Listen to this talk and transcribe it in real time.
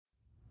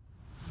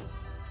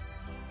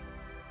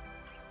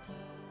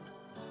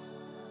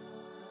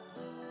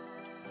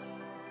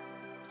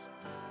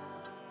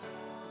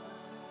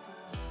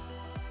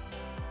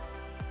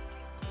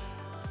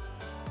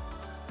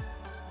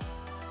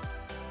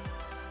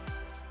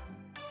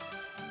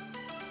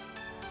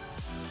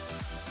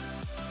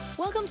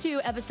Welcome to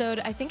episode,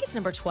 I think it's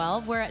number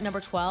 12. We're at number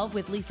 12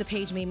 with Lisa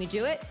Page Made Me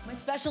Do It. My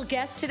special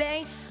guest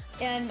today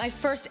and my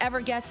first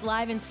ever guest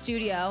live in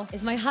studio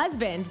is my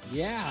husband,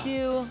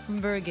 Stu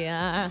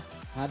Burgia.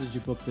 How did you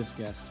book this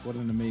guest? What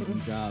an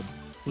amazing job.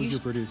 Who's your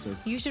producer?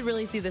 You should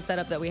really see the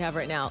setup that we have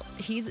right now.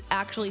 He's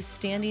actually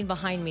standing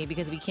behind me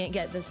because we can't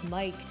get this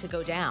mic to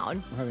go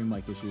down. We're having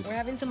mic issues. We're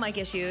having some mic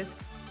issues,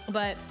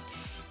 but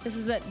this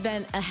has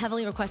been a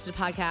heavily requested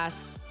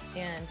podcast.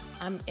 And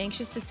I'm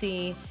anxious to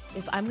see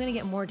if I'm going to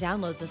get more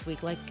downloads this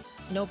week. Like,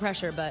 no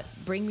pressure, but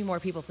bring me more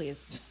people,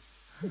 please.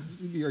 Are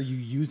you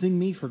using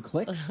me for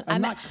clicks?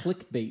 I'm not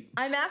clickbait.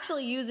 I'm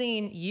actually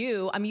using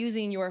you. I'm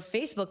using your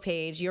Facebook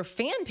page, your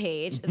fan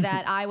page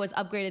that I was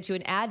upgraded to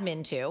an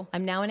admin to.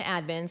 I'm now an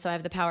admin, so I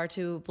have the power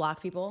to block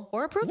people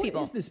or approve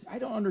people. What is this? I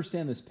don't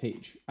understand this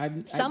page.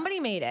 Somebody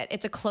made it.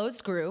 It's a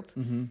closed group,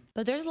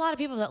 but there's a lot of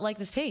people that like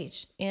this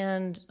page.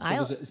 And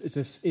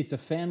it's a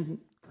fan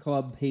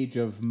club page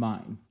of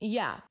mine.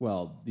 Yeah.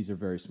 Well, these are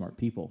very smart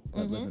people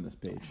that live in this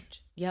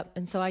page. Yep.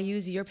 And so I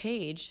use your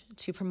page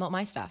to promote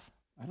my stuff.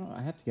 I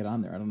have to get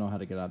on there. I don't know how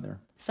to get on there.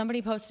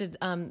 Somebody posted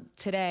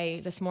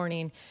this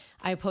morning,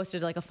 I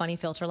posted like a funny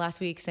filter last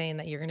week saying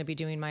that you're going to be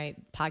doing my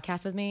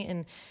podcast with me.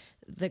 And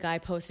the guy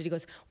posted, he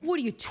goes,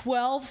 "What are you,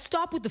 12?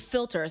 Stop with the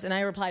filters." And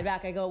I replied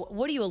back, I go,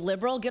 "What are you, a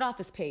liberal? Get off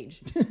this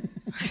page."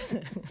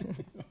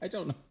 I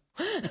don't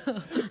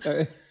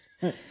know.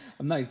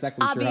 I'm not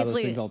exactly sure how those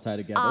things all tie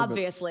together.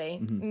 Obviously,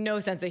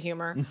 no sense of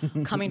humor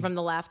coming from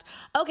the left.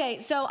 Okay,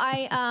 so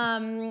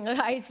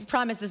I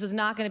promised this was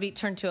not going to be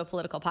turned to a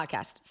political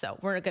podcast. So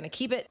we're going to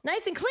keep it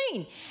nice and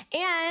clean.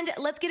 And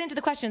let's get into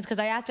the questions because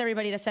I asked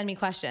everybody to send me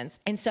questions.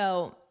 And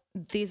so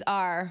these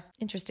are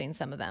interesting,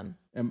 some of them.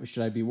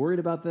 Should I be worried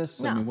about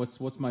this? No. I mean,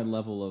 what's my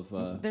level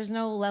of? There's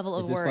no level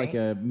of worry. Is this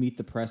like a meet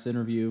the press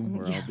interview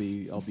where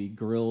I'll be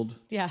grilled?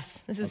 Yes,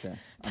 this is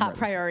top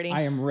priority.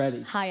 I am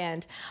ready. High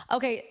end.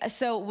 Okay,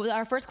 so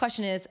our first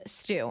question is,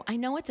 Stu, I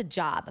know it's a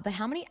job, but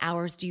how many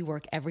hours do you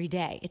work every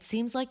day? It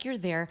seems like you're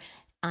there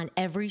on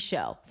every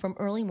show from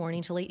early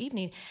morning to late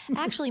evening.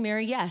 Actually,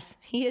 Mary, yes,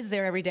 he is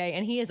there every day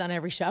and he is on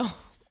every show.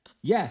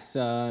 Yes,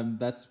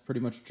 that's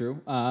pretty much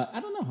true. I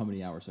don't know how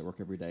many hours I work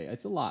every day.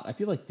 It's a lot. I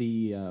feel like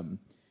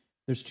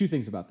there's two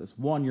things about this.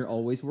 One, you're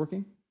always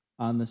working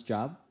on this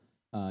job.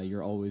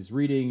 You're always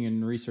reading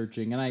and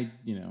researching. And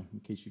in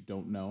case you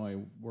don't know, I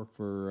work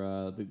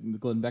for the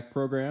Glenn Beck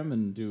program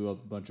and do a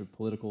bunch of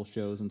political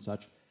shows and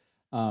such.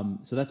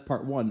 So that's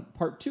part one.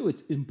 Part two,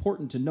 it's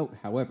important to note,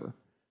 however,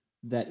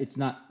 that it's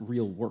not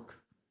real work,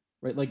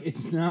 right? Like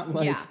it's not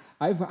like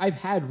I've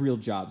had real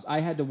jobs.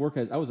 I had to work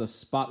I was a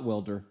spot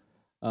welder.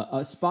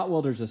 A spot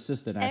welder's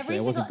assistant, actually.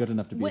 I wasn't good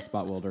enough to be a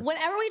spot welder.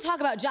 Whenever we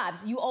talk about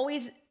jobs, you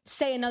always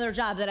say another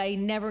job that I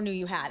never knew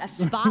you had. A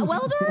spot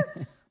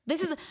welder?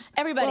 This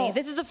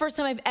is the first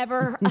time I've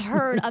ever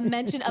heard a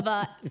mention of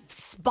a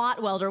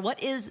spot welder.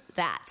 What is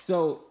that?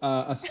 So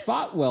a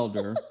spot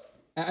welder,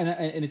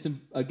 and it's,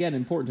 again,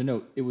 important to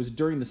note, it was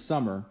during the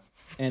summer,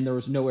 and there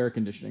was no air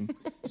conditioning.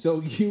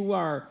 So you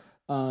are...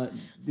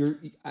 you're,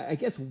 I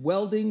guess,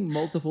 welding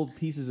multiple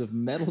pieces of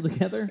metal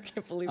together. I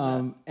can't believe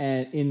that.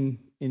 And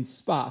in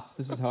spots,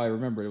 this is how I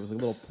remember it. It was like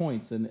little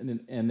points,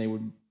 and they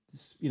would,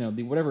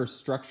 whatever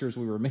structures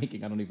we were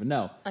making, I don't even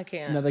know. I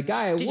can't. Now the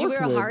guy I worked with. Did you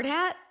wear a hard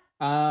hat?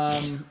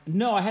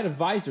 No, I had a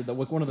visor that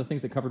was one of the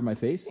things that covered my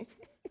face.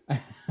 I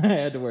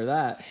had to wear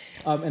that.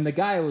 And the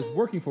guy I was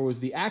working for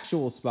was the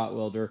actual spot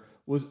welder.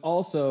 Was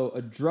also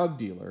a drug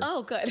dealer.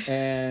 Oh, good.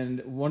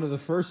 And one of the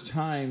first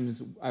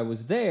times I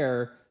was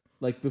there.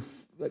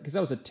 Because I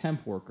was a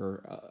temp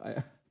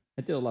worker.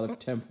 I did a lot of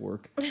temp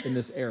work in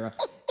this era.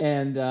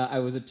 And I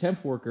was a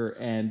temp worker,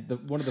 and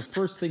one of the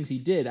first things he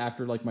did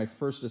after my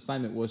first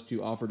assignment was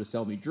to offer to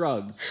sell me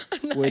drugs,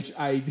 nice. Which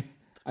I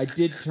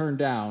did turn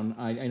down.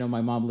 I know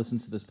my mom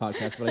listens to this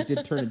podcast, but I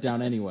did turn it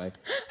down anyway,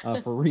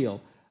 for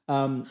real.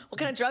 What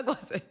kind of drug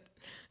was it?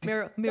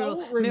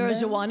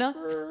 Marijuana?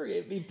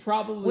 It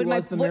probably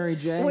was the Mary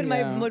J. Would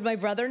my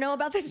brother know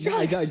about this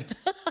drug?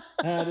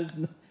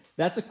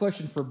 That's a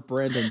question for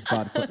Brandon's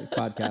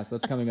podcast.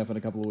 That's coming up in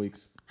a couple of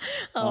weeks.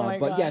 Oh my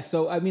God. But yeah,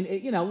 so I mean,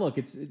 look,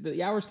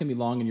 the hours can be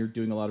long, and you're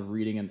doing a lot of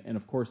reading, and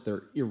of course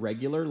they're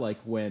irregular. Like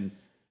when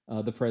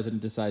the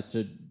president decides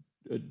to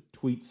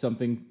tweet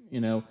something,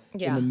 in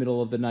the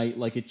middle of the night,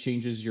 like it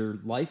changes your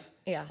life.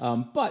 Yeah.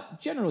 But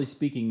generally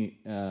speaking,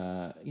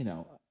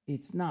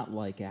 it's not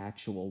like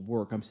actual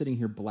work. I'm sitting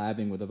here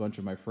blabbing with a bunch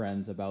of my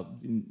friends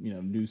about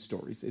news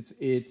stories.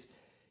 It's.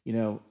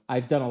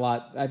 I've done a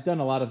lot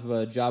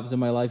of jobs in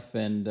my life,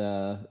 and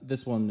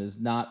this one is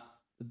not,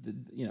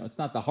 it's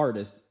not the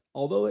hardest,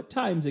 although at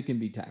times it can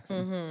be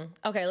taxing.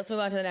 Mm-hmm. Okay, let's move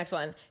on to the next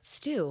one.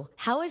 Stu,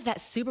 how is that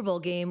Super Bowl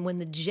game when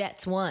the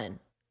Jets won?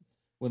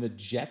 When the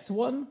Jets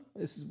won?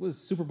 This was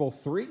Super Bowl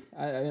III?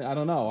 I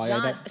don't know.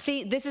 John,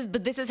 see, this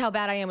is how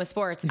bad I am with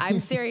sports.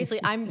 I'm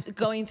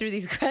going through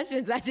these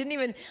questions. That didn't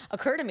even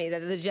occur to me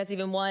that the Jets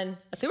even won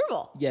a Super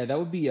Bowl. Yeah, that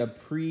would be a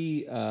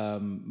pre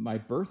my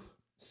birth.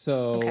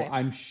 So Okay.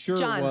 I'm sure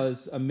John. it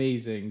was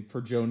amazing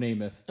for Joe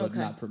Namath, but Okay.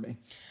 not for me.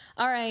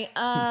 All right.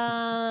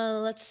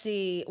 Let's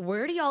see.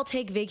 Where do y'all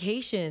take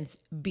vacations?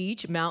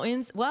 Beach,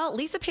 mountains? Well,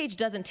 Lisa Page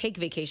doesn't take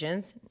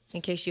vacations,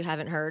 in case you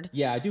haven't heard.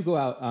 Yeah, I do go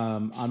out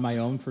on my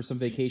own for some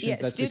vacations. Yeah,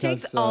 That's Stu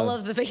because, takes all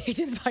of the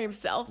vacations by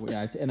himself.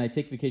 Yeah, and I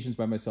take vacations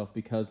by myself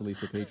because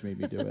Lisa Page made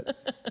me do it.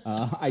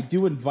 I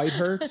do invite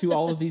her to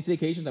all of these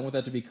vacations. I want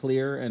that to be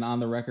clear and on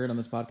the record on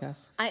this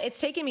podcast. It's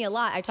taken me a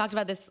lot. I talked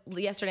about this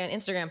yesterday on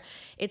Instagram.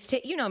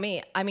 You know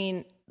me. I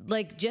mean,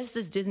 like, just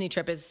this Disney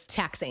trip is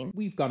taxing.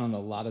 We've gone on a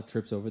lot of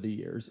trips over the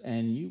years,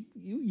 and you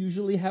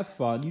usually have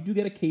fun. You do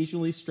get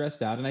occasionally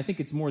stressed out, and I think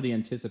it's more the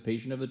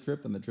anticipation of the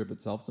trip than the trip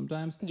itself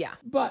sometimes. Yeah.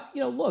 But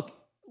look,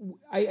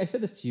 I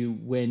said this to you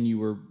when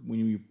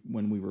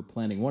we were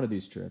planning one of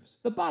these trips.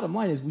 The bottom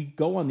line is we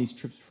go on these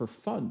trips for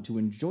fun, to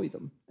enjoy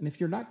them. And if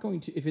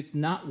it's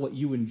not what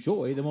you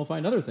enjoy, then we'll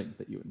find other things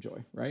that you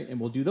enjoy, right? And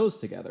we'll do those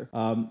together.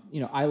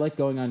 I like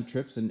going on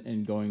trips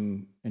and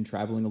going and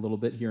traveling a little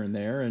bit here and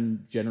there.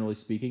 And generally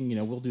speaking,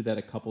 we'll do that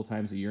a couple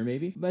times a year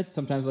maybe. But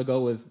sometimes I'll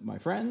go with my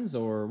friends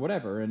or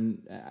whatever.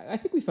 And I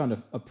think we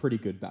found a pretty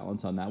good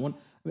balance on that one.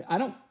 I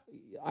mean,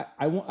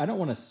 I don't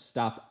want to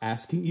stop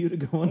asking you to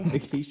go on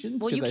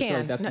vacations. Well, you I feel can,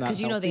 like that's because not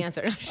you know the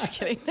healthy. answer. No, I'm just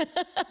kidding.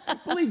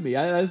 Believe me,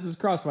 this has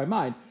crossed my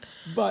mind.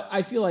 But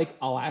I feel like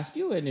I'll ask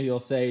you, and you'll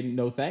say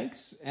no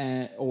thanks,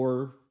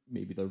 or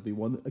maybe there'll be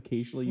one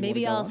occasionally.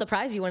 Maybe I'll on.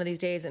 surprise you one of these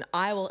days, and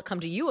I will come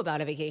to you about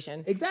a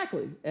vacation.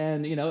 Exactly,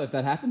 and if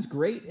that happens,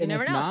 great. And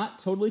never if know. not,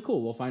 totally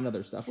cool. We'll find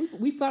other stuff.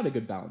 We found a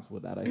good balance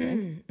with that, I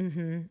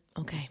think.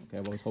 Okay. Okay,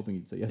 well, I was hoping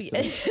you'd say yes to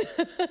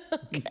that.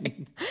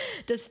 Okay.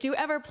 Does Stu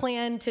ever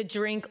plan to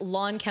drink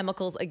lawn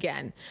chemicals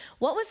again?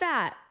 What was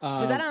that?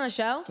 Was that on a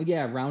show?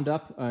 Yeah,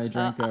 Roundup. I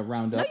drank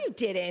Roundup. No, you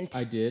didn't.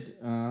 I did.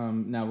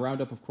 Now,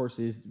 Roundup, of course,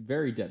 is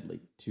very deadly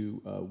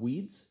to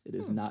weeds. It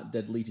is not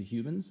deadly to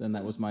humans, and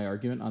that was my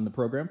argument on the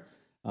program.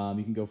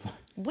 You can go find.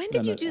 When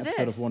did you do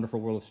episode this? of Wonderful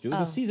World of Stew. It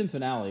was a season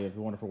finale of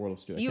the Wonderful World of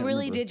Stew. I You can't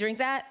really remember. did drink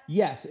that?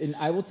 Yes, and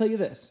I will tell you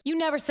this: You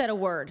never said a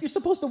word. you're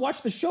supposed to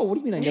watch the show. What do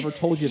you mean? I never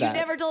told you that.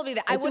 You never told me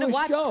that. I It's would have a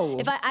watched. show.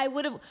 If I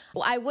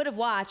would have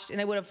watched, and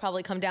I would have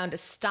probably come down to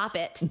stop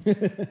it.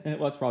 Well,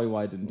 that's probably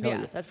why I didn't tell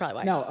Yeah, you. that's probably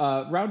why.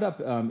 Now, Roundup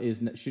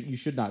you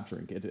should not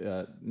drink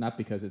it. Not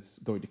because it's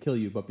going to kill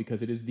you, but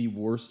because it is the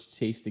worst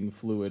tasting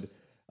fluid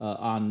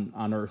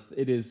on Earth.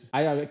 It is.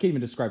 I can't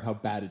even describe how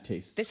bad it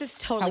tastes. This is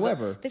totally.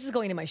 However, this is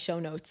going to my show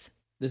notes.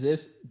 this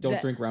is don't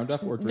That- drink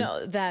Roundup or drink.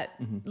 No, that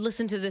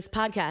listen to this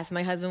podcast.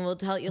 My husband will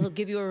tell you. He'll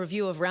give you a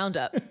review of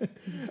Roundup.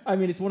 I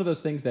mean, it's one of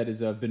those things that has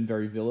been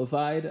very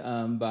vilified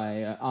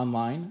by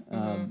online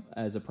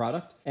as a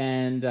product,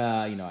 and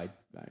I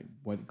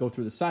go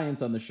through the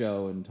science on the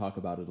show and talk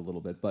about it a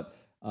little bit. But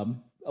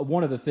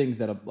one of the things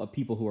that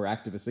people who are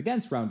activists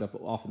against Roundup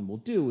often will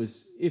do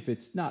is, if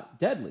it's not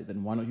deadly,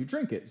 then why don't you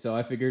drink it? So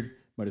I figured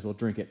might as well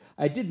drink it.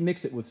 I did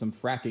mix it with some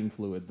fracking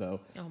fluid though,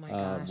 Oh my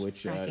gosh,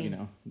 which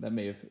fracking. that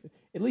may have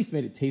at least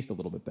made it taste a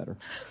little bit better.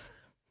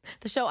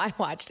 The show I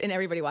watched and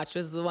everybody watched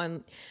was the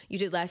one you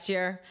did last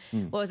year.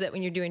 What was it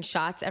when you're doing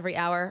shots every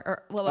hour?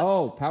 Or what?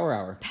 Oh, Power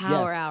Hour.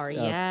 Power Hour,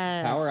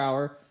 yes. Power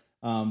Hour.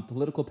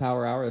 Political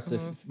Power Hour. That's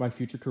my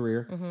future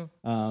career.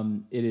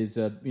 It is,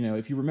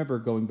 if you remember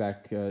going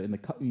back you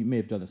may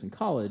have done this in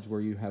college,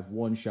 where you have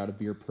one shot of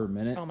beer per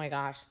minute Oh my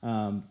gosh.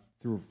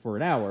 for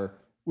an hour,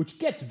 which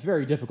gets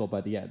very difficult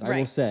by the end. I will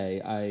Right.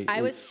 say,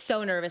 I was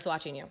so nervous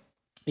watching you.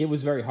 it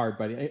was very hard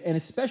by the end, and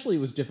especially it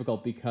was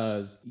difficult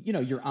because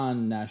you're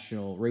on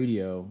national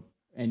radio,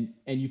 and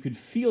you can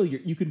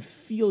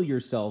feel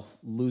yourself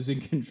losing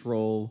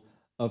control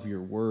of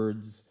your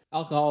words.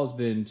 Alcohol has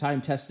been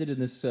time tested in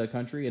this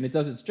country, and it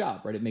does its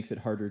job, right? It makes it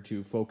harder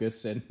to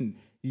focus, and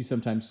you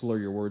sometimes slur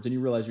your words, and you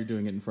realize you're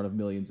doing it in front of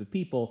millions of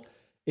people.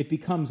 It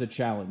becomes a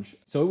challenge.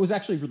 So it was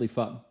actually really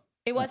fun.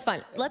 It was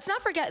fun. Let's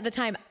not forget the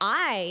time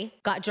I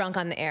got drunk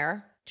on the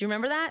air. Do you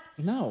remember that?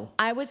 No.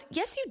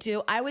 Yes, you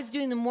do. I was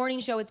doing the morning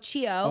show with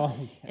Chio,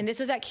 yeah. and this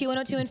was at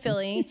Q102 in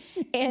Philly,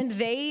 and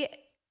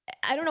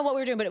I don't know what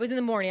we were doing, but it was in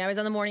the morning. I was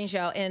on the morning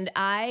show, and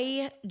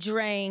I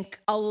drank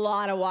a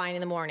lot of wine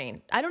in the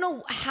morning. I don't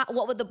know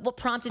what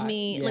prompted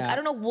me. yeah. Like, I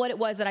don't know what it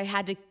was that I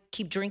had to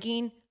keep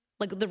drinking.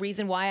 Like the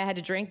reason why I had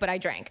to drink, but I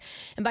drank.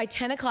 And by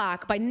 10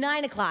 o'clock, by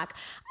 9 o'clock,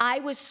 I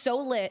was so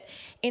lit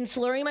in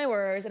slurring my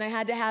words, and I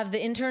had to have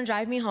the intern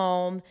drive me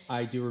home.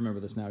 I do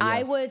remember this now. I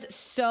Yes. was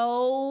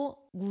so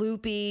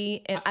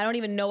loopy, and I don't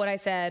even know what I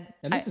said.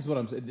 And this is what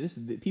I'm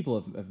saying.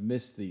 People have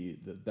missed the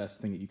best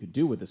thing that you could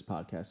do with this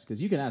podcast,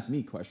 because you can ask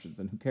me questions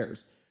and who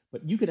cares,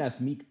 but you could ask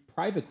me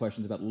private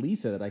questions about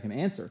Lisa that I can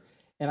answer.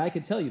 And I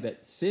can tell you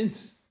that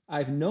since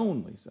I've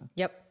known Lisa,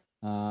 Yep.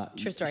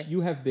 True story.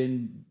 you have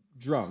been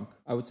drunk.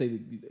 I would say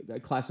I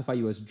classify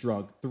you as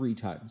drunk 3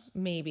 times.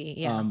 Maybe,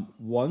 yeah.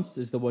 Once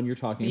is the one you're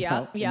talking Yep,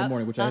 about in the yep,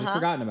 morning, which I had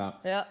forgotten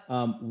about. Yep.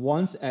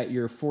 Once at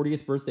your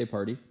 40th birthday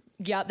party.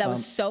 Yep, that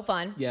was so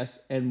fun.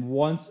 Yes, and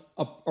once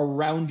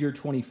around your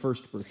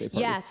 21st birthday party.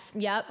 Yes,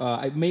 yep.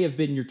 It may have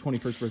been your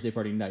 21st birthday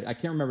party night. I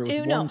can't remember. It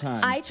was one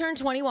time. I turned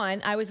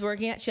 21. I was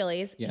working at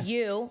Chili's. Yeah.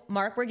 You,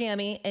 Mark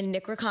Bergami, and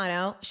Nick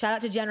Ricano. Shout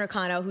out to Jen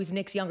Ricano, who's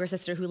Nick's younger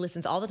sister who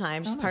listens all the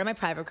time. She's part of my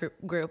private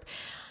group.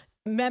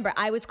 Remember,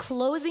 I was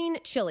closing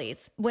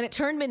Chili's when it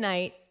turned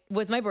midnight.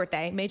 Was my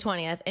birthday, May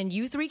 20th, and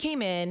you three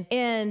came in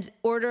and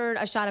ordered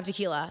a shot of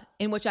tequila,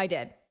 in which I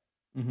did.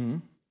 Mm-hmm.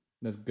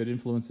 The good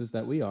influences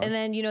that we are. And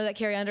then you know that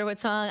Carrie Underwood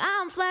song,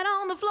 I'm flat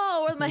on the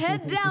floor with my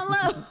head down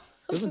low.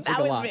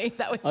 That was me.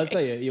 I'll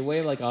tell you, you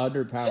weigh like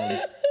 100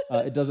 pounds.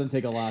 It doesn't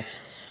take a lot.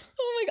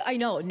 Oh my God. I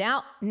know.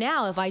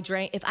 Now if I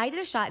did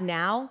a shot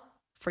now,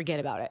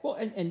 forget about it. Well,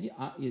 and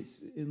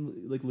it's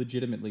like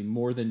legitimately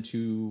more than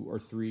 2 or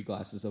 3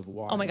 glasses of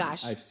wine. Oh my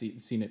gosh. I've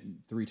seen it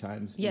 3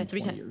 times. Yeah, in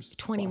 3 times. Years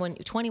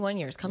 21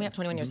 years, coming up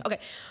 21 years. Okay.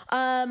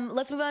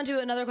 Let's move on to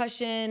another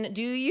question.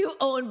 Do you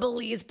own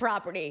Belize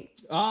property?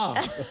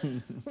 That's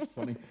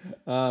funny.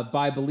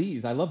 By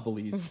Belize. I love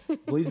Belize.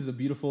 Belize is a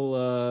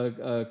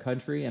beautiful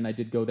country, and I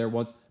did go there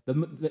once. The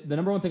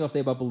number one thing I'll say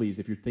about Belize,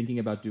 if you're thinking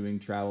about doing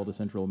travel to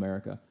Central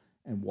America,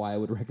 and why I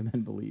would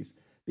recommend Belize,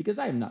 because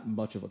I am not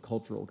much of a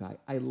cultural guy.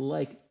 I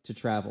like to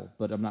travel,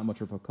 but I'm not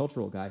much of a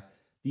cultural guy.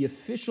 The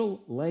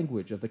official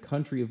language of the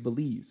country of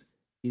Belize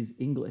is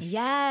English.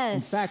 Yes. In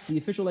fact, the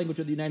official language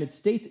of the United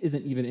States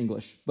isn't even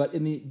English, but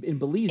in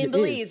Belize it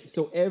is.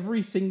 So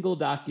every single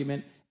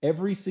document,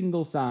 every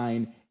single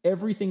sign,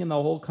 everything in the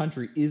whole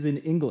country is in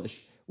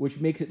English, which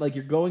makes it like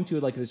you're going to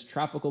like this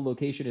tropical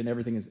location and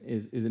everything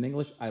is in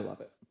English. I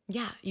love it.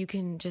 Yeah, you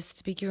can just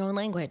speak your own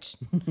language.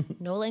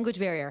 No language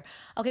barrier.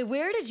 Okay,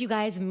 where did you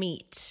guys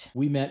meet?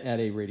 We met at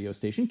a radio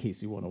station,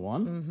 KC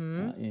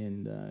 101,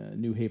 in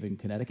New Haven,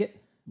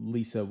 Connecticut.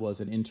 Lisa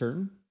was an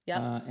intern.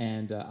 Yep.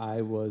 And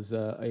I was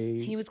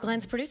He was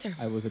Glenn's producer.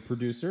 I was a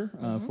producer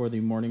for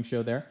the morning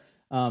show there.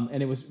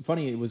 And it was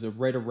funny. It was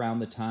right around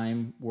the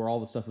time where all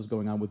the stuff was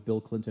going on with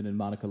Bill Clinton and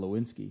Monica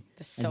Lewinsky.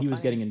 So and he was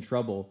funny. getting in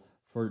trouble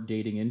for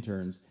dating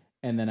interns.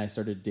 And then I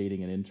started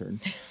dating an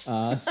intern.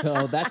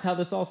 So that's how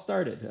this all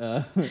started.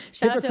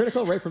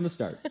 Hypocritical right from the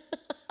start.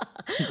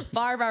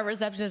 Barb, our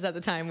receptionist at the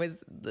time,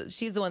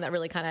 she's the one that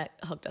really kind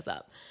of hooked us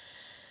up.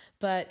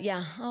 But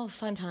yeah,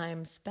 fun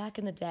times back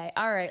in the day.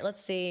 All right,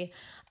 let's see.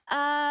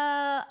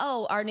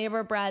 Our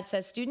neighbor Brad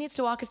says Stu needs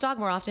to walk his dog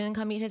more often and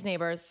come meet his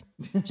neighbors.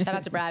 Shout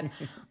out to Brad.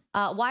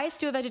 Why is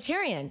Stu a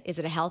vegetarian? Is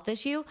it a health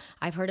issue?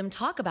 I've heard him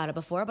talk about it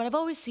before, but I've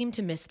always seemed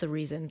to miss the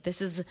reason.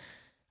 This is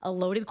a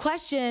loaded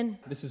question.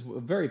 This is a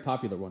very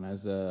popular one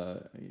as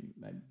a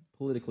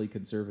politically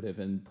conservative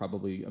and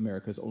probably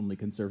America's only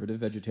conservative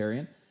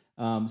vegetarian.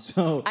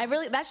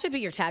 That should be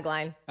your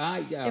tagline.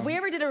 If we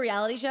ever did a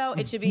reality show,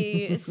 it should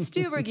be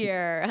Stu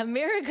Burgier,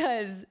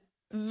 America's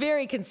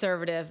very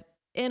conservative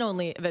and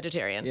only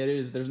vegetarian. It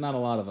is. There's not a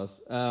lot of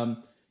us.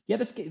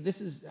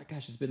 This is,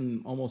 gosh, it's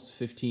been almost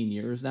 15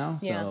 years now.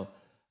 So,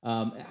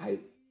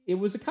 it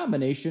was a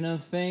combination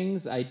of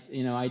things.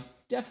 I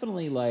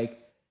definitely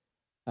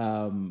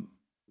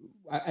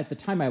at the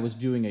time I was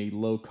doing a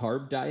low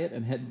carb diet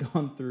and had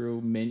gone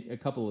through a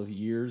couple of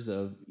years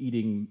of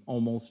eating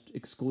almost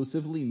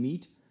exclusively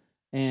meat.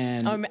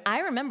 And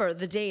I remember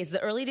the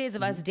early days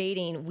of us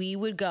dating, we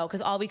would go,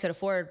 because all we could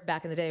afford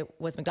back in the day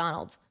was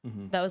McDonald's.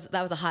 That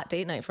was a hot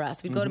date night for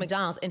us. We'd go to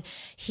McDonald's and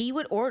he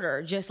would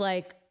order just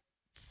like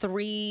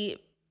 3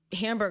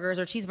 hamburgers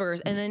or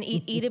cheeseburgers and then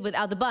eat it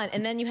without the bun.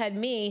 And then you had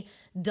me,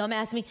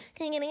 dumbass me,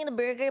 can I get a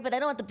burger? But I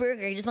don't want the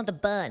burger. I just want the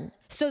bun.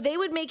 So they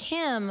would make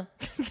him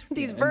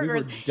these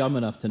burgers. We were dumb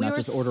enough to not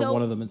just order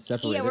one of them and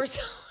separate it. We're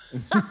so...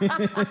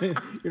 You're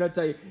not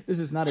telling. This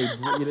is not a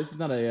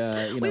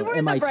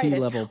MIT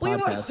level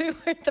podcast. We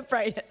weren't the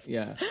brightest.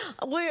 Yeah,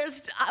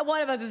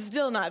 one of us is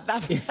still not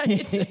that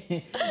bright.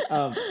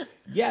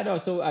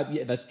 So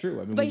that's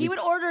true. I mean, but he would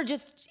order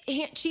just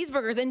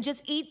cheeseburgers and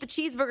just eat the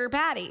cheeseburger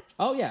patty.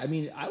 Oh yeah,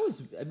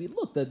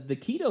 look, the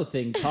keto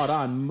thing caught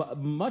on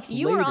much later.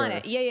 You were on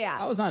it, yeah.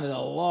 I was on it a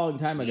long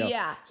time ago.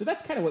 Yeah. So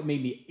that's kind of what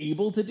made me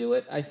able to do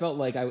it. I felt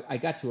like I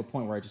got to a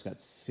point where I just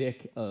got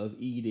sick of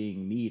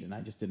eating meat, and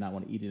I just did not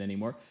want to eat it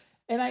anymore.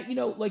 And I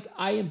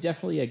am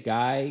definitely a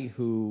guy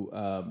who,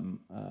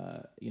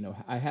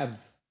 I have,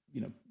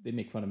 they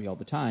make fun of me all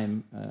the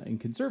time in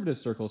conservative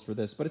circles for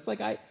this, but it's like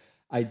I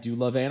do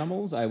love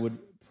animals. I would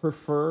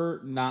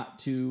prefer not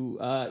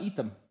to eat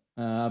them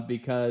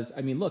because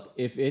look,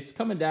 if it's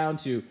coming down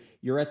to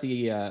you're at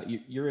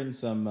the you're in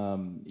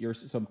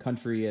some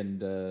country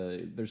and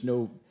there's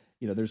no.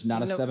 There's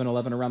not a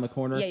 7-Eleven around the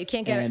corner. Yeah, you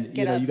can't get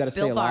you got to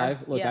stay alive.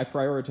 Bar. Look, yeah. I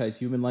prioritize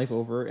human life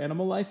over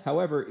animal life.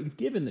 However, if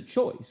given the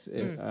choice,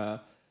 I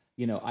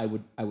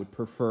would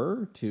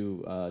prefer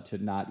to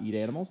not eat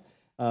animals.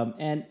 I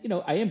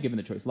am given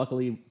the choice.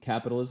 Luckily,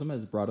 capitalism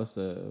has brought us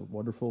a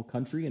wonderful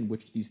country in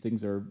which these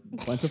things are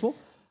plentiful.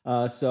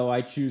 So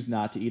I choose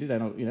not to eat it. I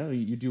don't.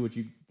 You do what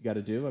you got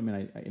to do. I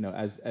mean,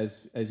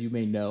 as you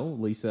may know,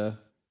 Lisa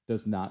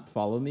does not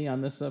follow me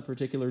on this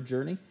particular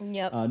journey.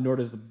 Yep. Nor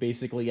does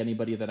basically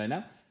anybody that I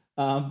know.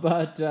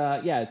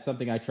 Yeah, it's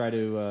something I try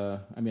to.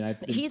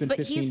 It's been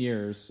 15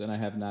 years, and I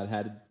have not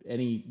had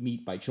any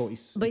meat by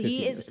choice. But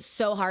he is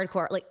so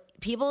hardcore. Like,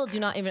 people do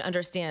not even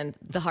understand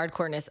the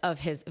hardcoreness of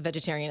his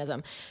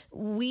vegetarianism.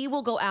 We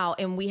will go out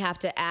and we have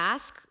to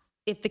ask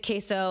if the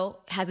queso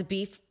has a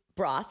beef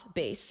broth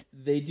base.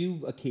 They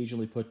do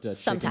occasionally put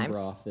chicken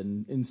broth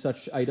in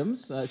such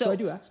items, so I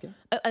do ask.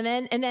 Yeah. And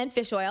then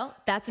fish oil.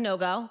 That's a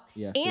no-go.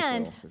 Yeah,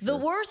 and fish oil, for the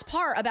sure. worst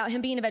part about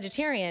him being a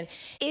vegetarian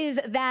is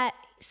that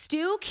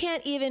Stu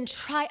can't even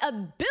try a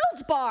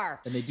Built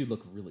Bar. And they do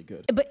look really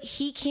good. But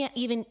he can't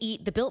even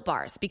eat the Built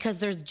Bars because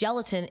there's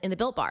gelatin in the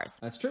Built Bars.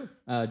 That's true.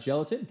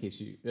 Gelatin, in case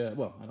you... I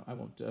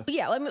won't...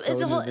 Yeah, I mean,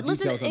 it's a whole...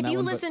 Listen, if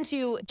you listen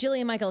to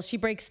Jillian Michaels, she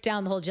breaks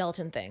down the whole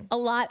gelatin thing. A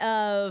lot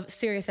of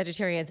serious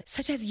vegetarians,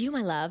 such as you,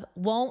 my love,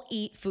 won't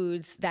eat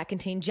foods that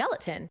contain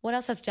gelatin. What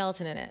else has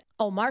gelatin in it?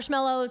 Oh,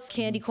 marshmallows,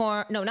 candy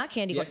corn. No, not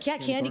candy corn.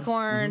 Candy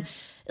corn.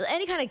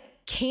 Any kind of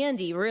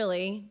candy,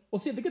 really. Well,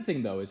 see, the good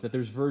thing, though, is that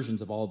there's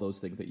versions of all those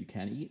things that you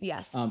can eat.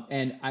 Yes.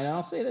 And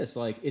I'll say this,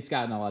 like, it's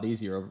gotten a lot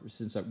easier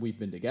since we've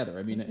been together.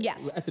 I mean,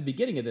 yes. At the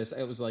beginning of this,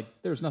 it was like,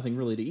 there's nothing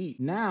really to eat.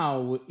 Now,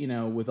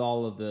 with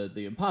all of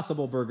the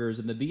Impossible Burgers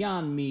and the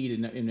Beyond Meat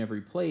in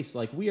every place,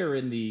 like, we are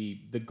in the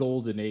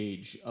golden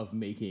age of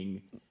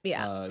making,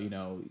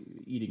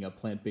 eating a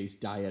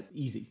plant-based diet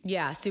easy.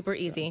 Yeah, super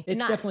easy.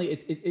 It's definitely,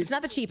 it's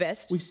not the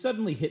cheapest. We've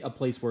suddenly hit a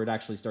place where it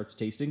actually starts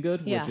tasting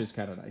good, which is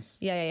kind of nice.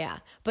 Yeah.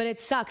 But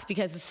it sucks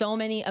because so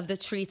many of the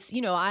treats,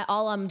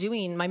 all I'm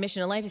doing, my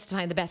mission in life is to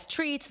find the best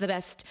treats, the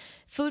best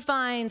food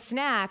finds,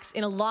 snacks,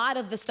 and a lot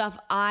of the stuff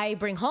I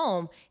bring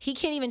home, he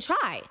can't even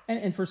try.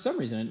 And for some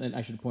reason, and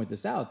I should point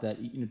this out, that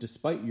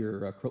despite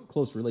your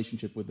close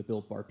relationship with the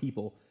Built Bar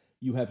people,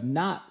 you have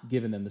not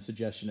given them the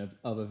suggestion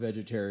of a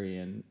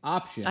vegetarian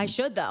option. I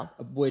should, though.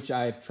 Which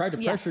I've tried to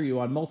pressure you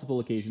on multiple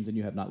occasions, and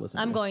you have not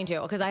listened. I'm going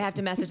to, because I have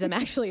to message them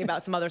actually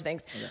about some other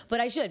things. Okay. But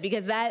I should,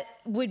 because that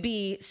would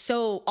be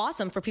so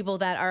awesome for people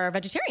that are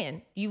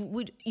vegetarian. You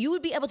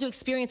would be able to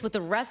experience what the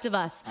rest of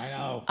us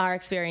are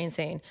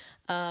experiencing.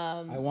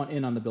 I want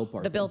in on the Built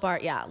Bar. The Built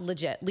Bar, yeah,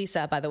 legit.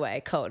 Lisa, by the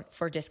way, code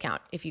for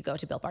discount if you go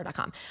to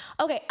BuiltBar.com.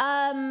 Okay,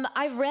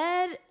 I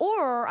read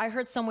or I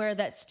heard somewhere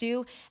that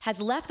Stu has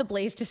left the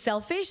Blaze to sell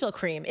facial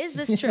cream. Is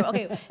this true?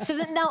 Okay, so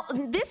now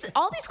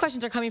all these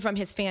questions are coming from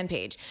his fan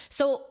page.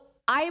 So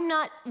I'm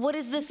not. What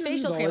is this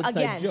facial cream?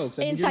 Inside jokes.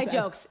 Inside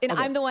jokes, and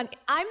okay. I'm the one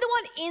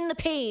in the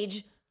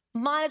page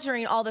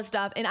monitoring all this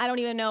stuff, and I don't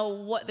even know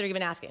what they're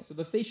even asking. So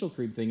the facial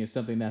cream thing is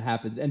something that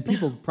happens, and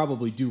people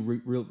probably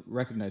do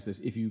recognize this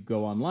if you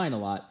go online a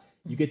lot.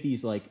 You get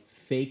these like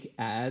fake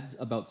ads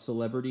about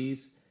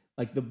celebrities.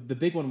 Like the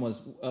big one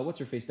was, what's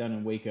her face down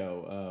in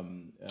Waco?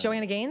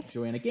 Joanna Gaines?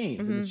 Joanna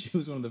Gaines. And she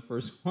was one of the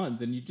first ones.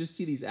 And you just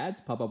see these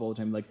ads pop up all the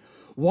time. Like,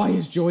 why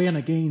is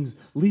Joanna Gaines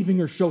leaving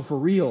her show for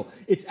real?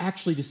 It's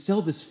actually to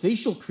sell this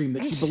facial cream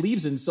that she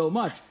believes in so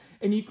much.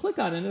 And you click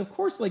on it, and of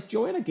course, like,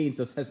 Joanna Gaines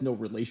has no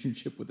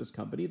relationship with this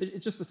company.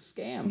 It's just a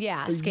scam.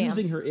 Yeah, They're scam.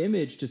 using her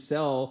image to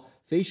sell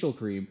facial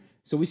cream.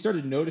 So we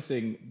started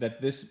noticing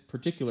that this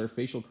particular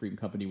facial cream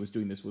company was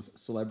doing this with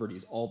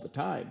celebrities all the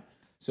time.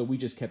 So we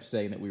just kept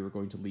saying that we were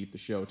going to leave the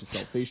show to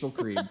sell facial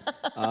cream,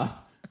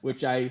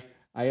 which I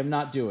am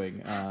not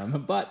doing.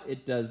 But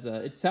it does.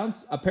 It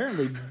sounds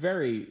apparently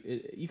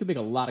you could make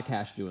a lot of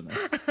cash doing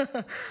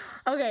this.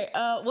 Okay.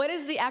 What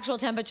is the actual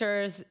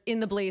temperatures in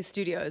the Blaze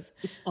Studios?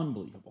 It's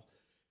unbelievable.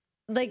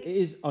 Like, it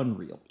is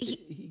unreal.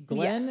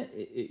 Glenn,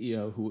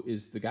 who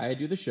is the guy I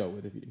do the show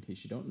with, in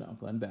case you don't know,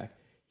 Glenn Beck,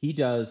 he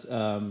does.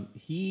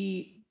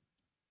 He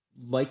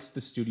likes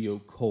the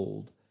studio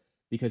cold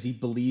because he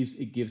believes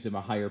it gives him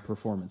a higher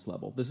performance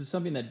level. This is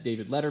something that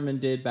David Letterman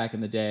did back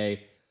in the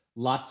day.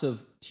 Lots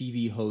of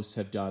TV hosts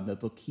have done that.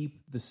 They'll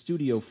keep the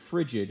studio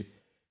frigid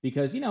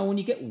because, when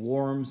you get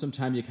warm,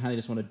 sometimes you kind of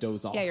just want to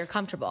doze off. Yeah, you're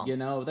comfortable.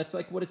 That's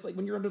like what it's like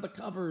when you're under the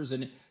covers.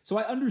 And so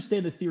I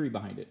understand the theory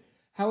behind it.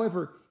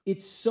 However,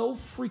 it's so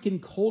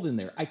freaking cold in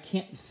there. I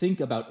can't think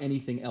about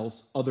anything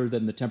else other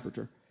than the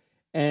temperature.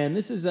 And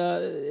this is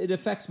it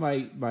affects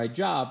my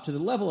job to the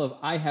level of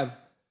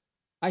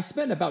I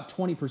spend about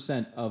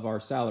 20% of our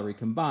salary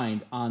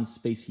combined on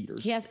space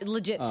heaters. He has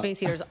legit space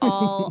heaters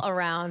all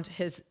around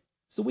his.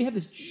 So we have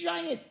this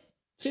giant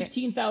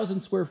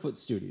 15,000 square foot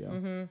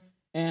studio,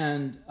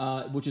 and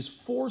which is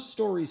 4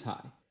 stories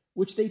high,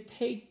 which they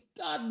pay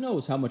God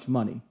knows how much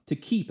money to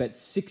keep at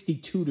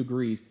 62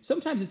 degrees.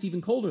 Sometimes it's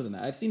even colder than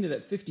that. I've seen it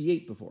at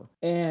 58 before.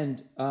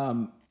 And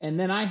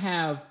then I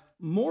have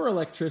more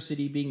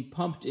electricity being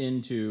pumped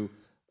into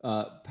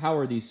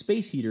power these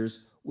space heaters,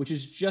 which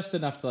is just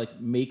enough to like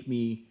make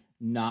me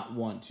not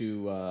want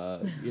to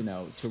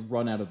to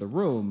run out of the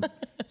room.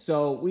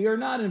 So we are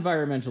not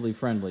environmentally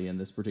friendly in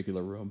this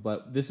particular room,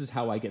 but this is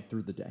how I get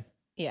through the day.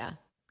 Yeah.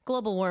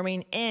 Global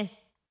warming,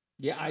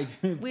 Yeah,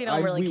 we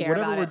don't really care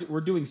about it.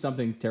 We're doing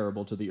something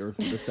terrible to the earth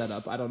with the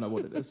setup. I don't know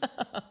what it is.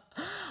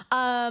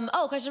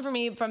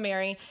 Question from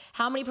Mary.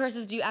 How many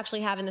purses do you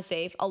actually have in the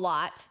safe? A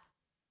lot.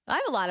 I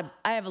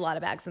have a lot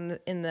of bags in the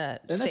and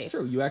safe. That's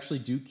true. You actually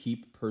do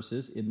keep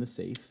purses in the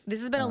safe.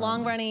 This has been a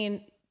long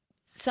running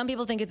some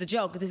people think it's a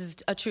joke. This is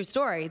a true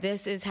story.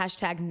 This is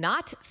hashtag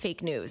not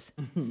fake news.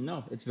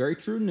 No, it's very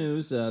true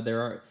news.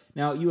 There are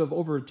now you have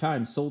over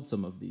time sold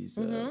some of these.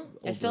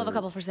 I still have a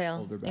couple for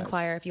sale.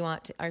 Inquire if you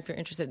want to, or if you're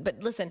interested.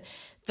 But listen,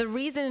 the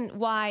reason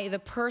why the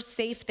purse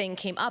safe thing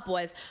came up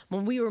was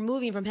when we were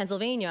moving from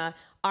Pennsylvania,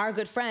 our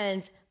good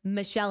friends,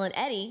 Michelle and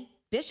Eddie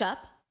Bishop,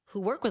 who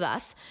work with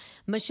us,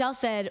 Michelle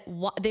said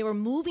they were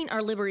moving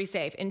our Liberty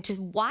safe, and to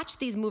watch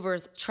these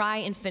movers try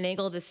and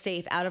finagle the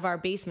safe out of our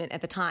basement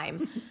at the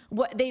time,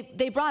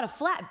 they brought a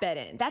flatbed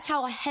in. That's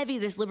how heavy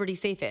this Liberty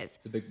safe is.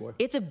 It's a big boy.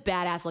 It's a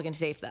badass looking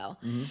safe though.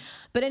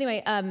 But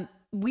anyway,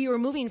 we were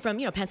moving from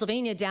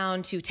Pennsylvania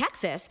down to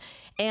Texas,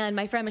 and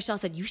my friend Michelle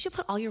said, you should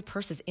put all your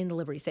purses in the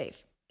Liberty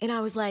safe. And I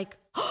was like,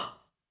 oh,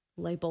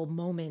 light bulb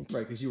moment.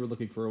 Right, because you were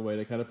looking for a way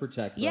to kind of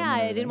protect them. Yeah,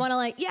 I didn't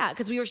want to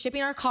because we were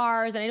shipping our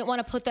cars and I didn't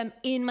want to put them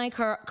in my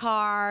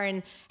car,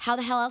 and how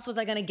the hell else was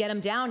I going to get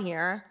them down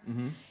here?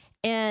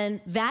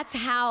 And that's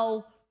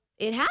how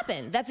it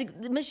happened.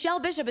 Michelle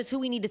Bishop is who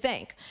we need to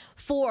thank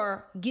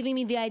for giving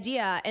me the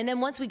idea. And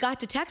then once we got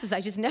to Texas, I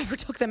just never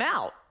took them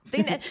out.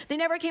 They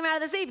never came out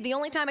of the safe. The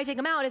only time I take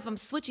them out is if I'm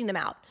switching them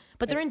out.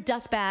 But they're in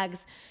dust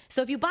bags.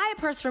 So if you buy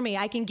a purse from me,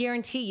 I can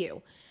guarantee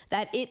you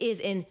that it is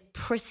in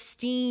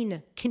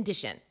pristine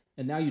condition.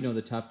 And now you know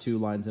the top 2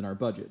 lines in our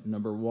budget.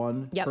 Number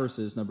 1,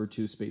 purses. Number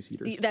 2, space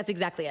heaters. That's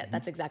exactly it.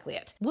 That's exactly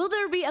it. Will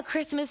there be a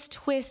Christmas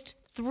Twist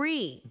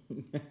 3?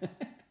 Well,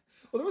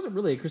 there wasn't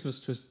really a Christmas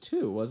Twist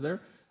 2, was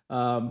there?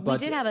 We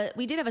did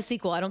have a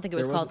sequel. I don't think it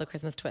was called The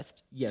Christmas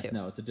Twist. Yes, 2.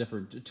 No, it's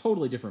a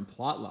totally different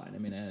plot line. I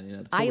mean,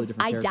 totally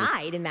different I characters.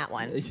 died in that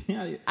one.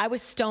 Yeah, I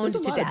was stoned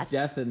There's a to lot death. of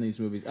death in these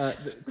movies.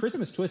 The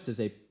Christmas Twist is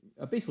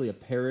basically a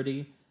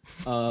parody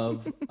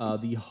of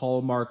the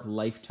Hallmark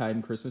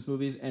Lifetime Christmas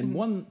movies, and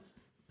one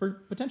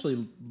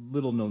potentially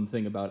little known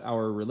thing about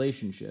our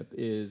relationship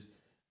is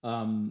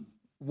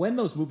when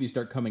those movies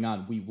start coming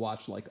on, we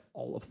watch like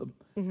all of them.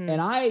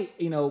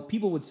 And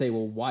people would say,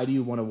 well, why do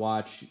you want to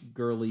watch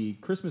girly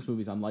Christmas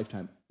movies on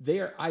Lifetime?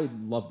 I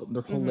love them.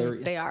 They're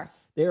hilarious. They are.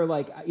 They're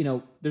like,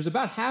 there's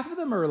about half of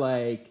them are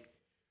like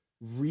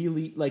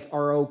really like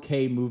are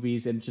okay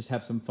movies and just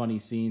have some funny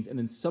scenes. And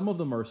then some of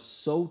them are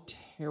so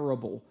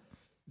terrible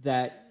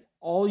that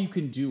all you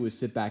can do is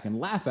sit back and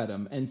laugh at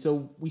them. And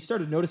so we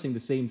started noticing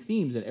the same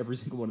themes in every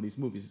single one of these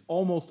movies. It's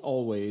almost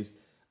always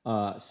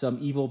some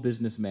evil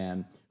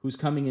businessman who's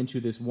coming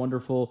into this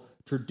wonderful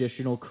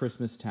traditional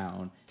Christmas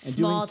town and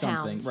doing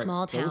something.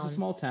 Small town. It was a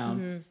small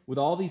town with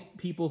all these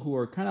people who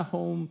are kind of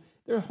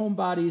they're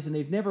homebodies and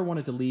they've never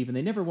wanted to leave and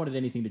they never wanted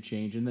anything to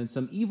change. And then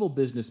some evil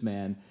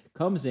businessman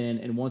comes in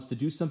and wants to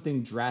do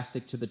something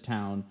drastic to the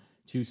town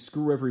to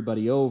screw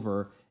everybody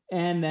over.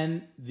 And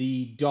then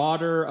the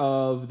daughter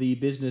of the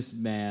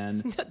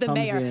businessman the comes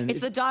mayor. in. It's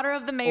the daughter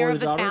of the mayor of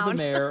the town. Or the daughter of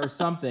the mayor or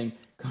something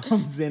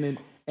comes in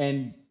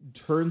and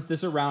turns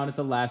this around at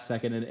the last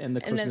second, and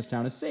the Christmas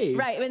town is saved.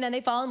 Right, and then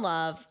they fall in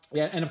love.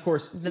 Yeah, and of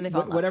course, then they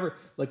fall in love.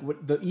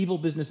 The evil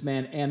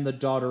businessman and the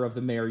daughter of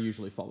the mayor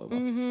usually fall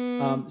in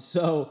love.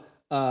 So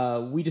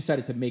we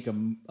decided to make a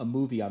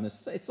movie on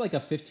this. It's like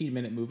a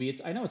 15-minute movie.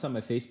 I know it's on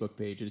my Facebook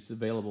page. It's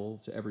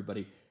available to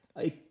everybody.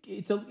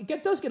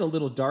 It does get a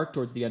little dark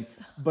towards the end,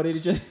 but it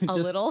just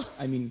little.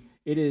 I mean,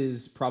 it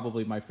is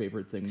probably my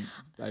favorite thing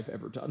I've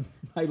ever done.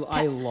 I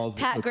love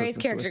Pat Gray's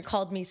character twist.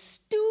 Called me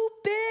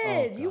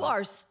stupid. You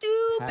are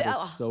stupid. Pat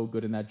is so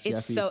good in that.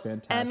 Jeffy's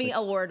fantastic. Emmy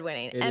award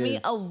winning.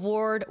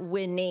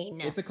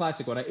 It's a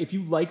classic one. If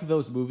you like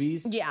those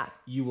movies, yeah,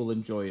 you will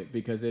enjoy it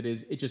because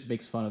it just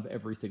makes fun of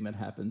everything that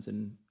happens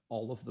in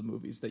all of the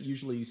movies that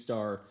usually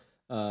star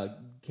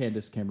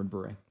Candace Cameron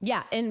Bure.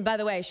 Yeah, and by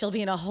the way, she'll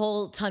be in a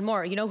whole ton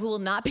more. You know who will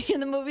not be in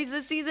the movies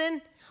this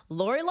season?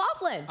 Lori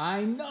Loughlin.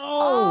 I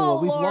know.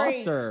 We've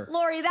lost her.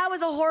 Lori, that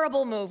was a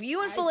horrible move.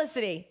 You and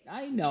Felicity.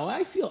 I know.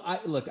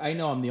 I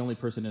know I'm the only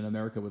person in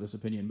America with this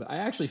opinion, but I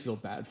actually feel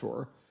bad for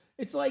her.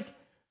 It's like,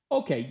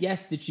 okay,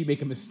 yes, did she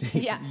make a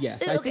mistake? Yeah.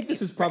 Yes. I think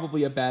this is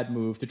probably a bad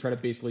move to try to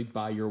basically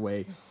buy your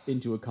way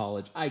into a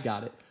college. I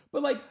got it.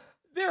 But like,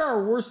 there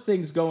are worse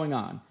things going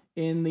on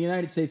in the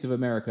United States of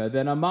America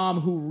than a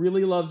mom who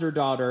really loves her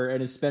daughter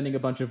and is spending a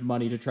bunch of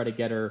money to try to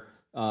get her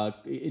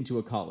into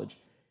a college.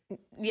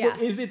 Yeah.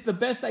 Is it the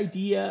best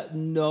idea?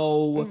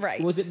 No.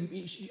 Right. Was it?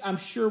 I'm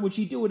sure. Would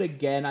she do it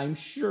again? I'm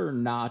sure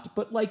not.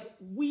 But like,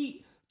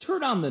 we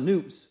turn on the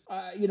news.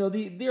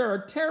 There are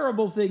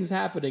terrible things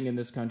happening in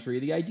this country.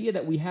 The idea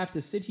that we have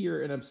to sit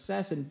here and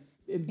obsess and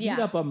beat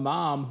up a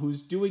mom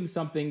who's doing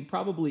something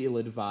probably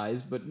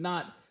ill-advised, but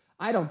not.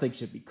 I don't think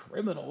should be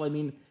criminal. I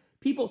mean,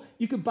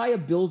 you could buy a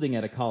building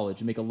at a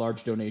college and make a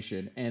large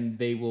donation, and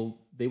they will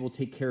they will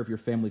take care of your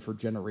family for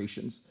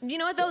generations. You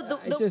know what though?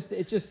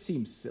 It just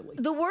seems silly.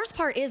 The worst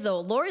part is though,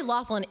 Lori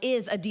Loughlin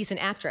is a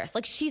decent actress.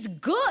 Like she's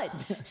good.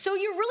 So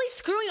you're really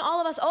screwing all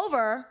of us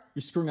over.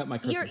 You're screwing up my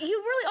Christmas.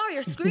 You really are.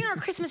 You're screwing our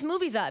Christmas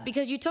movies up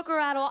because you took her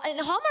out and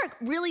Hallmark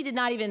really did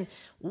not even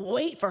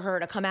wait for her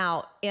to come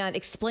out and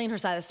explain her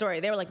side of the story.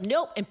 They were like,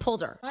 nope, and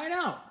pulled her. I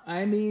know.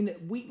 I mean,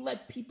 we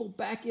let people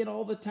back in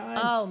all the time.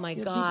 Oh my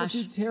gosh.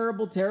 People do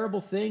terrible,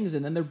 terrible things,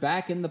 and then they're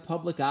back in the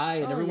public eye,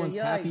 and everyone's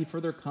happy for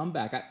their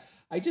comeback.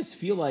 I just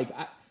feel like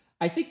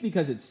I think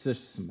because it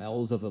just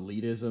smells of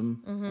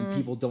elitism, and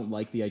people don't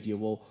like the idea.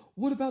 Well,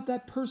 what about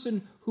that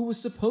person who was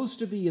supposed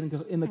to be in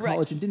the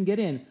college and didn't get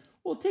in?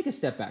 Well, take a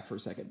step back for a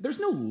second. There's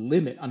no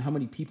limit on how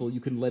many people you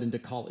can let into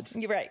college.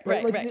 Right.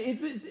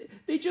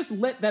 They just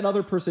let that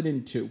other person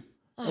in too.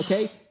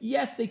 Okay?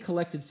 Yes, they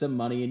collected some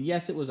money, and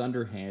yes, it was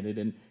underhanded.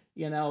 And,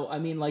 you know, I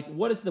mean, like,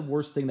 what is the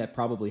worst thing that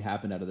probably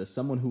happened out of this?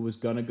 Someone who was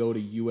going to go to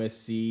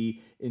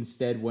USC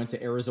instead went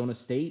to Arizona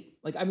State?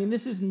 Like, I mean,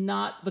 this is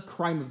not the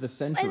crime of the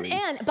century.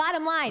 And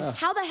bottom line,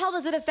 how the hell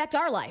does it affect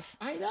our life?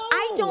 I know.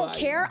 I don't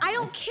care. I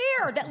don't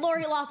care that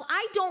Lori Loughlin,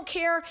 I don't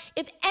care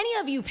if any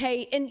of you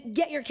pay and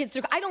get your kids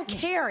through. I don't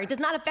care. It does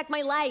not affect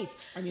my life.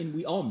 I mean,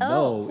 we all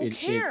know who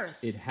cares?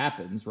 It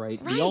happens,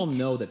 right? We all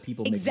know that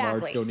people make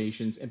large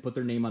donations and put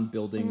their name on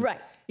buildings. Right.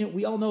 You know,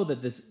 we all know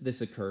that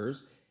this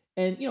occurs.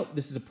 And, you know,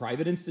 this is a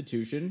private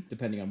institution,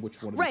 depending on which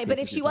one of these Right, but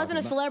if she wasn't a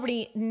about.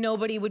 celebrity,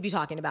 nobody would be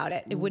talking about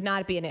it. It would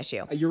not be an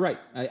issue. You're right.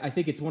 I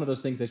think it's one of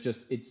those things that's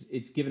just,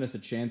 it's given us a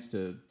chance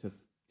to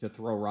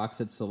throw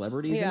rocks at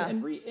celebrities. Yeah.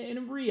 And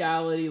in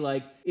reality,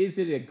 like, is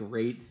it a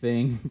great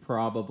thing?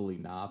 Probably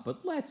not.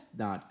 But let's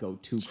not go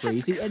too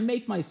crazy and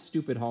make my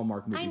stupid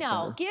Hallmark movies I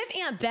know. better.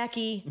 Give Aunt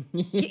Becky...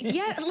 Give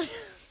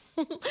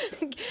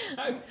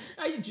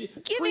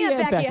Free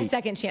Aunt Becky a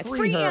second chance.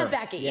 Free Aunt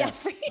Becky.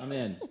 Yes, Yeah, I'm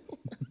in.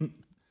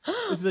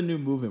 This is a new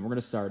movement. We're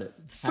going to start it.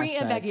 Free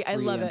Aunt Becky. I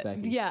love it.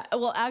 Becky. Yeah.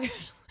 Well, I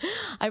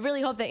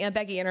really hope that Aunt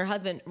Becky and her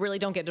husband really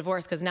don't get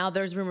divorced because now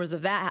there's rumors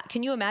of that.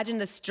 Can you imagine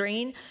the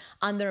strain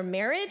on their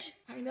marriage?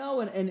 I know.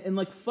 And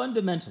like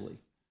fundamentally,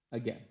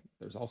 again,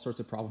 there's all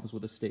sorts of problems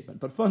with this statement,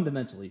 but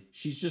fundamentally,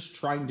 she's just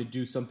trying to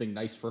do something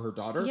nice for her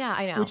daughter. Yeah,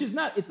 I know. Which is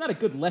it's not a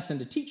good lesson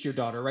to teach your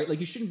daughter, right? Like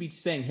you shouldn't be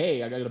saying,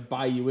 hey, I got to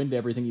buy you into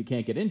everything you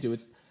can't get into.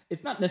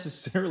 It's not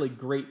necessarily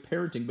great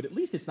parenting, but at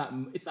least it's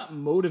not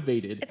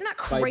motivated. It's not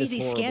crazy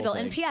scandal.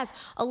 Thing. And P.S.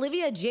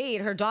 Olivia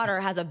Jade, her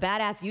daughter, has a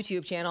badass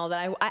YouTube channel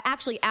that I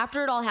actually,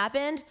 after it all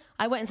happened,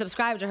 I went and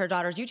subscribed to her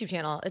daughter's YouTube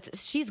channel.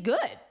 She's good.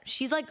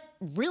 She's like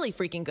really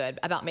freaking good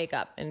about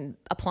makeup and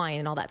applying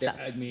and all that stuff.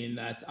 I mean,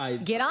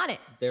 get on it.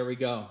 There we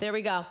go.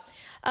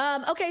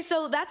 Okay,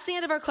 so that's the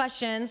end of our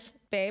questions,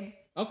 babe.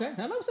 Okay,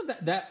 that was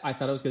that I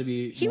thought it was going to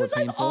be. He more was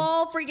like painful.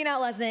 all freaking out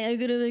last night. I'm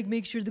gonna like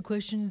make sure the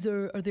questions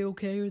are they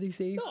okay? Are they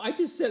safe? No, I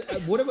just said,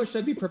 what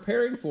should I be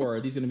prepreparing for? Are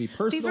these going to be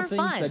personal These are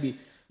things? fun. Should I be,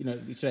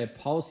 should I have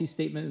policy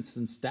statements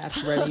and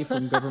stats ready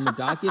from government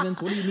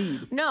documents? What do you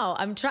need? No,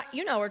 I'm trying.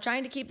 We're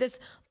trying to keep this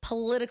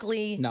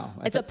politically. No,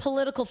 it's a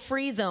political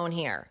free zone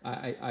here.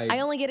 I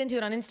only get into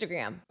it on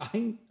Instagram.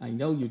 I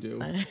know you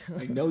do.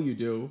 I know you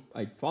do.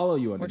 I follow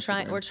you on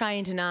Instagram. We're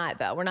trying to not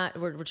though.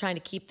 We're trying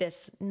to keep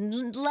this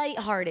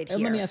lighthearted here.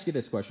 And let me ask you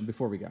this question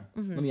before we go.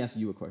 Let me ask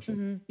you a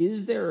question.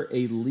 Is there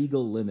a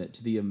legal limit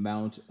to the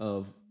amount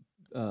of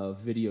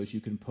videos you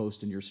can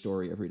post in your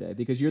story every day?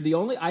 Because you're the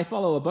only, I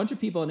follow a bunch of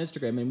people on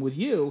Instagram, and with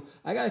you,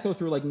 I got to go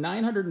through like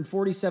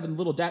 947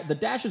 little, the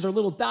dashes are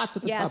little dots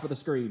at the top of the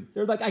screen.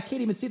 They're like, I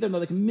can't even see them. They're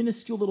like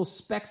minuscule little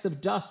specks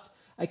of dust.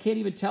 I can't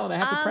even tell, and I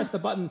have to press the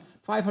button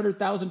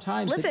 500,000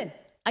 times. Listen,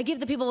 I give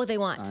the people what they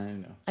want. I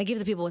know. I give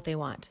the people what they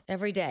want.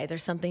 Every day,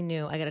 there's something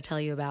new I got to tell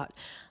you about.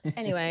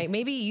 Anyway,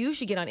 maybe you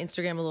should get on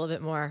Instagram a little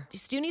bit more.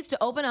 Stu needs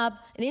to open up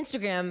an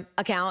Instagram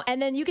account,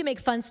 and then you can make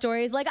fun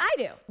stories like I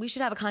do. We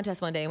should have a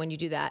contest one day when you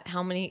do that.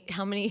 How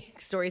many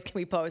stories can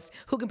we post?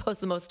 Who can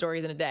post the most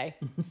stories in a day?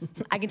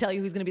 I can tell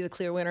you who's going to be the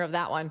clear winner of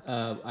that one.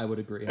 I would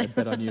agree. I'd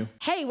bet on you.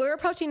 Hey, we're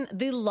approaching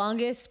the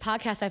longest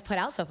podcast I've put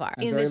out so far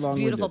in this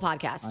beautiful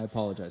podcast. I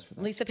apologize for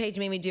that. Lisa Page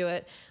made me do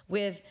it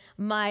with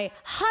my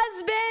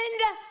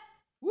husband.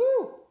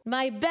 Woo!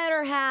 My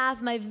better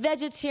half, my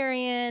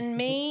vegetarian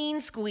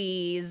main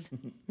squeeze,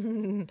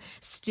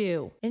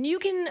 Stu. And you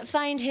can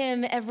find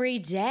him every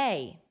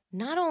day,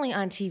 not only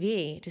on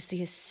TV to see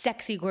his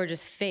sexy,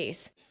 gorgeous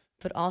face,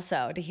 but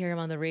also to hear him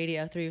on the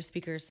radio through your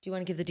speakers. Do you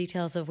want to give the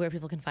details of where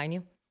people can find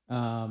you?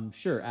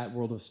 Sure, at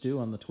World of Stu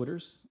on the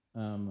Twitters.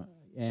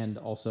 And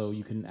also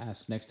you can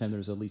ask next time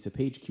there's a Lisa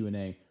Page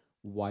Q&A,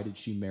 why did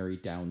she marry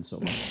down so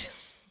much?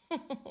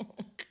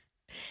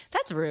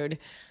 That's rude.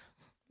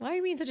 Why are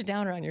you being such a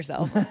downer on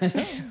yourself? All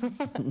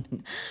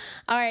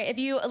right. If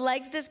you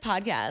liked this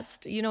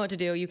podcast, you know what to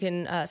do. You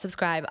can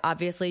subscribe.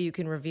 Obviously, you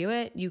can review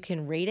it. You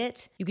can rate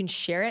it. You can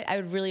share it. I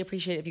would really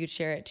appreciate it if you could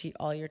share it to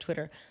all your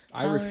Twitter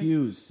followers. I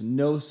refuse.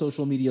 No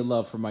social media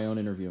love for my own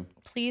interview.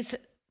 Please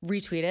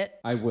retweet it.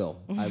 I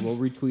will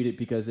retweet it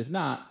because if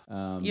not,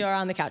 You're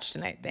on the couch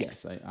tonight.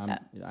 Thanks.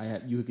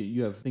 yes,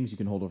 you have things you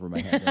can hold over my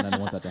head, and I don't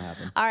want that to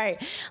happen. All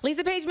right.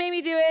 Lisa Page made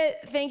me do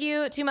it. Thank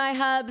you to my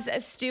hubs,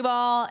 Stu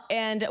Ball.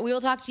 And we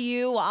will talk to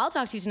you. Well, I'll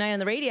talk to you tonight on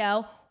the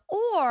radio.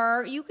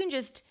 Or you can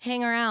just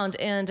hang around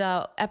and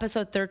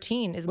episode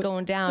 13 is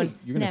going down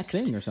you're gonna next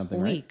sing or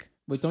something, week. Right?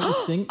 Wait, don't you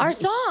sing? Our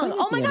Sing song. at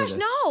Oh the my end of gosh, this.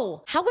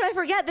 no. How could I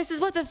forget? This is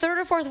what, the third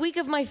or fourth week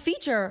of my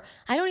feature.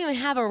 I don't even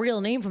have a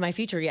real name for my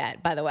feature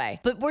yet, by the way.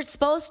 But we're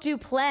supposed to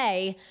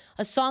play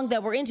a song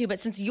that we're into. But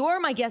since you're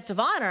my guest of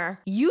honor,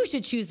 you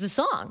should choose the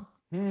song.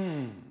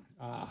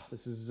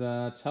 This is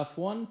a tough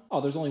one. Oh,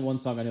 there's only one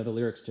song I know the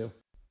lyrics to.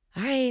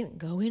 All right,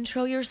 go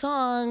intro your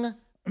song.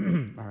 All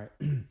right.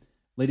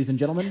 Ladies and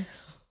gentlemen,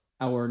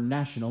 our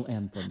national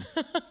anthem.